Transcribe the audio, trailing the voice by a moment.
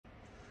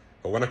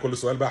هو انا كل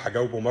سؤال بقى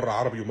هجاوبه مره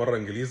عربي ومره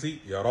انجليزي؟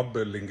 يا رب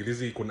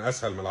الانجليزي يكون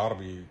اسهل من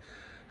العربي،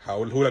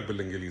 هقوله لك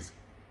بالانجليزي.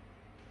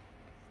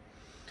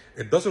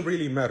 It doesn't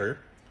really matter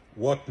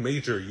what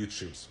major you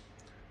choose.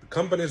 The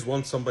companies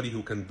want somebody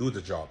who can do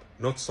the job,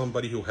 not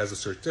somebody who has a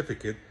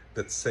certificate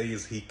that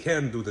says he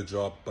can do the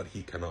job but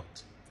he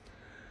cannot.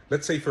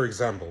 Let's say, for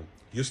example,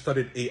 you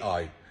studied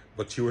AI,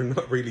 but you were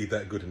not really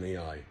that good in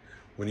AI.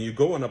 When you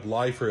go and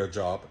apply for a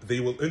job, they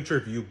will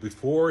interview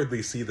before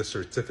they see the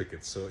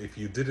certificate. So if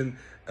you didn't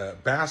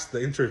pass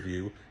the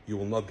interview, you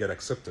will not get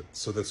accepted.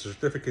 So the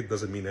certificate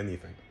doesn't mean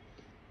anything.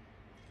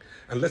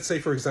 And let's say,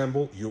 for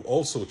example, you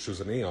also choose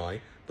an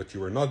AI, but you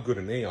were not good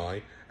in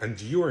AI, and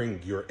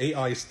during your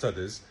AI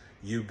studies,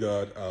 you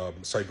got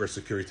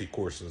cybersecurity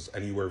courses,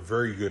 and you were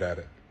very good at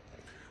it.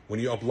 When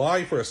you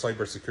apply for a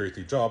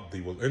cybersecurity job,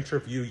 they will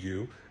interview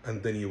you,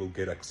 and then you will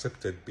get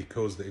accepted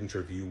because the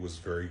interview was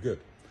very good.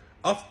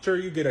 After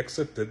you get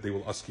accepted, they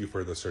will ask you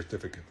for the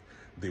certificate.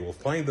 They will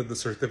find that the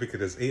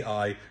certificate is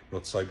AI,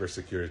 not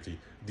cybersecurity.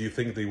 Do you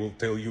think they will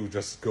tell you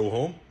just go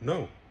home?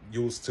 No,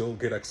 you will still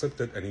get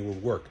accepted and you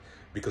will work.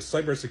 Because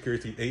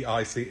cybersecurity,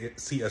 AI,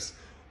 CS,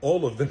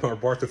 all of them are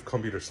part of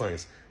computer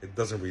science. It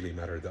doesn't really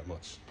matter that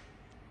much.